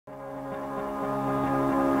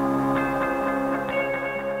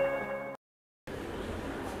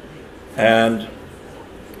And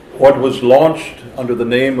what was launched under the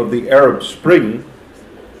name of the Arab Spring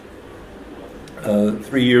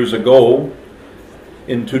 3 years ago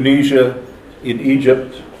in Tunisia, in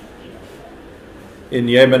Egypt, in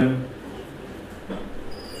Yemen,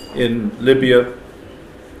 in Libya,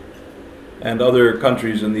 and other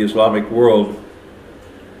countries in the Islamic world,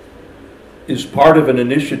 is part of an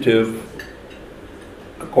initiative,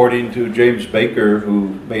 according to James Baker, who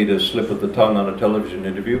made a slip of the tongue on a television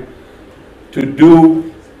interview, to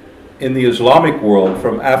do in the Islamic world,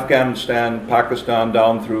 from Afghanistan, Pakistan,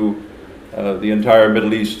 down through the entire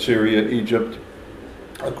Middle East, Syria, Egypt,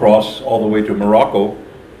 across all the way to Morocco,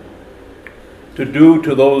 to do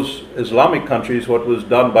to those Islamic countries what was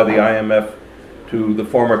done by the IMF to the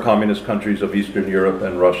former communist countries of Eastern Europe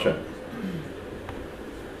and Russia.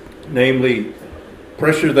 Namely,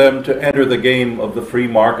 pressure them to enter the game of the free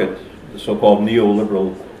market, the so-called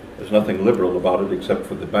neoliberal. There's nothing liberal about it except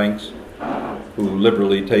for the banks, who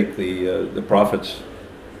liberally take the profits.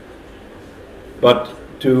 But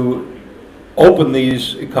to open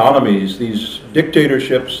these economies, these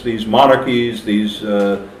dictatorships, these monarchies, these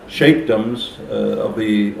sheikdoms of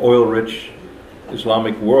the oil-rich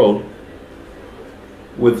Islamic world,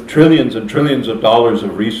 with trillions and trillions of dollars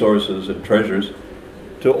of resources and treasures,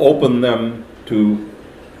 to open them to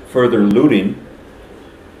further looting.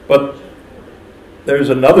 But there's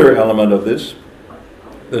another element of this.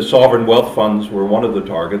 The sovereign wealth funds were one of the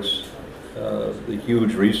targets, the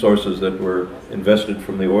huge resources that were invested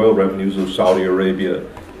from the oil revenues of Saudi Arabia,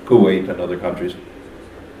 Kuwait, and other countries.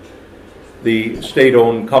 The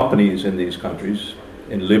state-owned companies in these countries,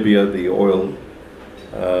 in Libya, the oil,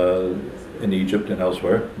 in Egypt and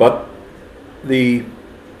elsewhere. But the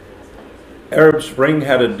Arab Spring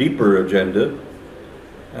had a deeper agenda,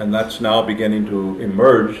 and that's now beginning to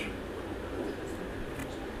emerge.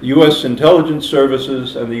 U.S. intelligence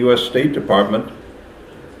services and the U.S. State Department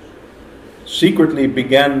secretly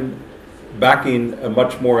began backing a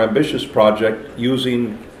much more ambitious project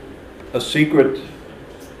using a secret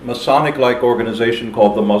Masonic-like organization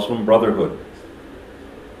called the Muslim Brotherhood.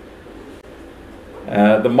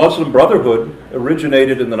 The Muslim Brotherhood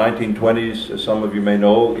originated in the 1920s, as some of you may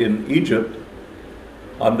know, in Egypt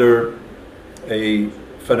under a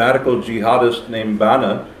fanatical jihadist named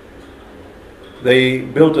Banna. They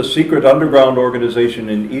built a secret underground organization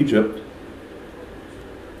in Egypt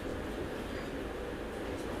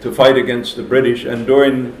to fight against the British, and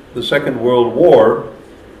during the Second World War,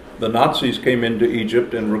 the Nazis came into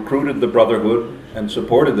Egypt and recruited the Brotherhood and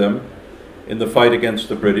supported them in the fight against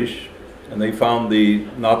the British, and they found the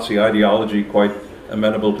Nazi ideology quite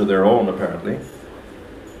amenable to their own, apparently.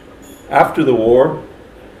 After the war,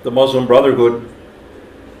 the Muslim Brotherhood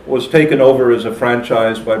was taken over as a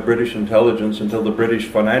franchise by British intelligence until the British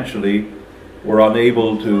financially were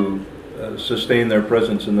unable to sustain their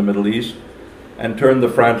presence in the Middle East and turned the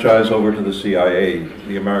franchise over to the CIA,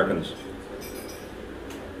 the Americans.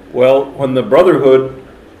 Well, when the Brotherhood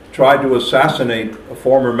tried to assassinate a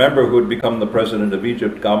former member who had become the president of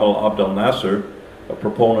Egypt, Gamal Abdel Nasser, a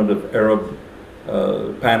proponent of Arab,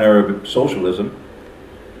 pan-Arab socialism,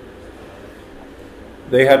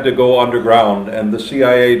 they had to go underground, and the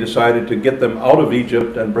CIA decided to get them out of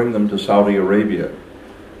Egypt and bring them to Saudi Arabia,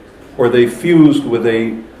 where they fused with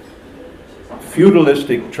a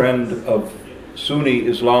feudalistic trend of Sunni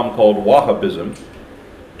Islam called Wahhabism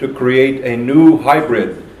to create a new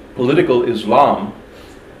hybrid political Islam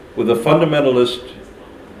with a fundamentalist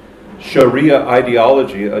Sharia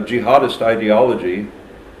ideology, a jihadist ideology,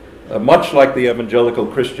 much like the evangelical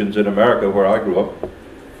Christians in America where I grew up,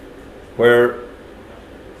 where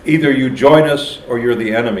either you join us or you're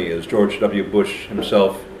the enemy, as George W. Bush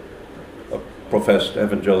himself, a professed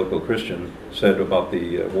evangelical Christian, said about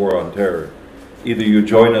the war on terror. Either you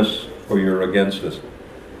join us or you're against us.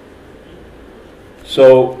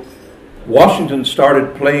 So Washington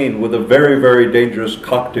started playing with a very, very dangerous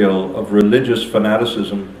cocktail of religious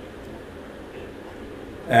fanaticism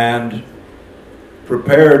and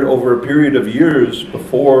prepared over a period of years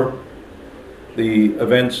before the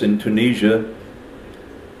events in Tunisia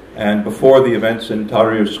and before the events in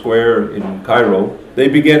Tahrir Square in Cairo. They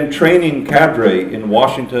began training cadre in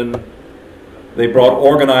Washington. They brought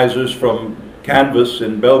organizers from Canvas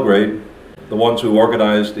in Belgrade, the ones who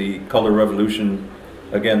organized the color revolution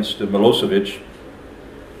against Milosevic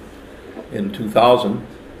in 2000,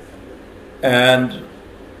 and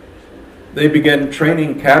they began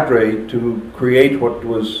training cadre to create what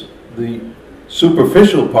was the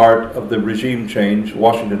superficial part of the regime change,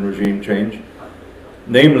 Washington regime change,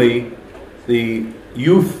 namely the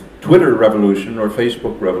youth Twitter revolution or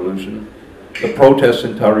Facebook revolution, the protests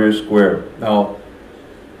in Tahrir Square. Now,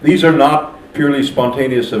 these are not purely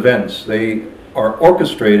spontaneous events. They are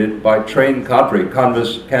orchestrated by trained cadre.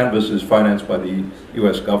 Canvas is financed by the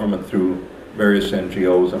US government through various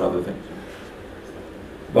NGOs and other things.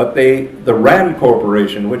 But the RAND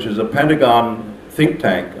Corporation, which is a Pentagon think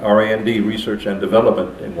tank, RAND, Research and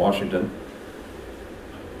Development in Washington,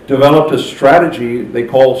 developed a strategy they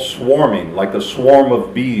call swarming, like a swarm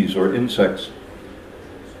of bees or insects.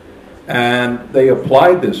 And they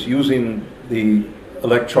applied this using the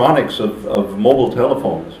electronics of mobile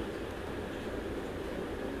telephones.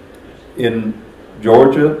 In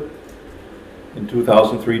Georgia, in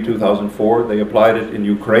 2003, 2004, they applied it in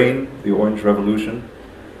Ukraine, the Orange Revolution.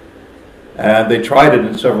 And they tried it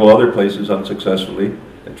in several other places unsuccessfully.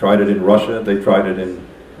 They tried it in Russia, they tried it in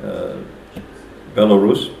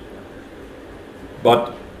Belarus.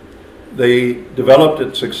 But they developed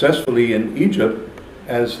it successfully in Egypt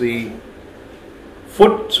as the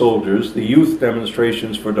foot soldiers, the youth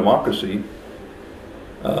demonstrations for democracy,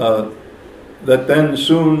 that then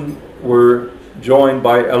soon were joined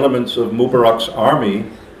by elements of Mubarak's army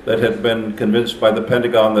that had been convinced by the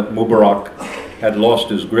Pentagon that Mubarak had lost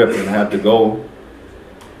his grip and had to go.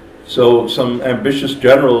 So some ambitious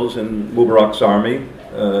generals in Mubarak's army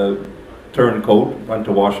turned coat, went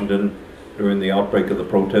to Washington during the outbreak of the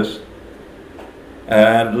protests,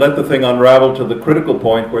 and let the thing unravel to the critical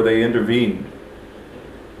point where they intervened.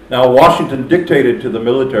 Now, Washington dictated to the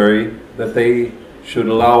military that they should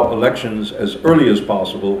allow elections as early as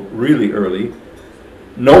possible, really early,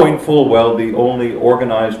 knowing full well the only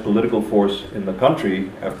organized political force in the country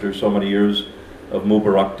after so many years of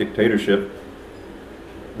Mubarak dictatorship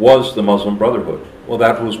was the Muslim Brotherhood. Well,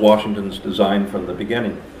 that was Washington's design from the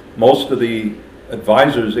beginning. Most of the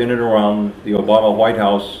advisors in and around the Obama White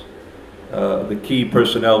House, the key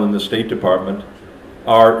personnel in the State Department,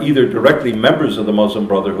 are either directly members of the Muslim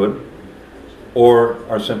Brotherhood or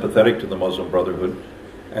are sympathetic to the Muslim Brotherhood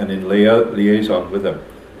and in liaison with them.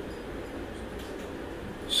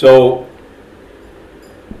 So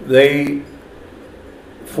they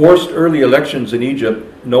forced early elections in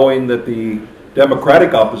Egypt, knowing that the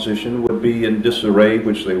democratic opposition would be in disarray,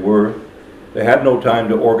 which they were. They had no time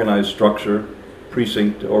to organize structure,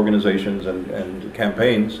 precinct organizations and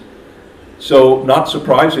campaigns. So, not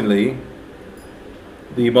surprisingly,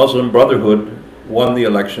 the Muslim Brotherhood won the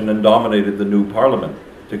election and dominated the new parliament,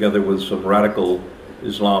 together with some radical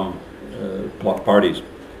Islam parties.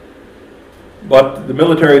 But the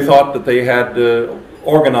military thought that they had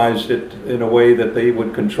organized it in a way that they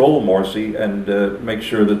would control Morsi and make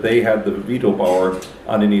sure that they had the veto power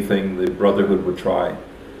on anything the Brotherhood would try.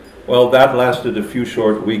 Well, that lasted a few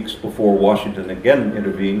short weeks before Washington again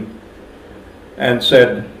intervened and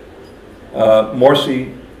said,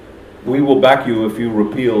 Morsi, we will back you if you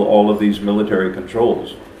repeal all of these military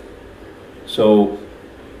controls. So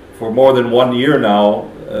for more than 1 year now,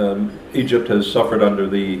 Egypt has suffered under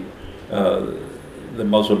the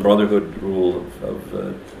Muslim Brotherhood rule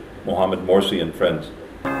of Mohammed Morsi and friends.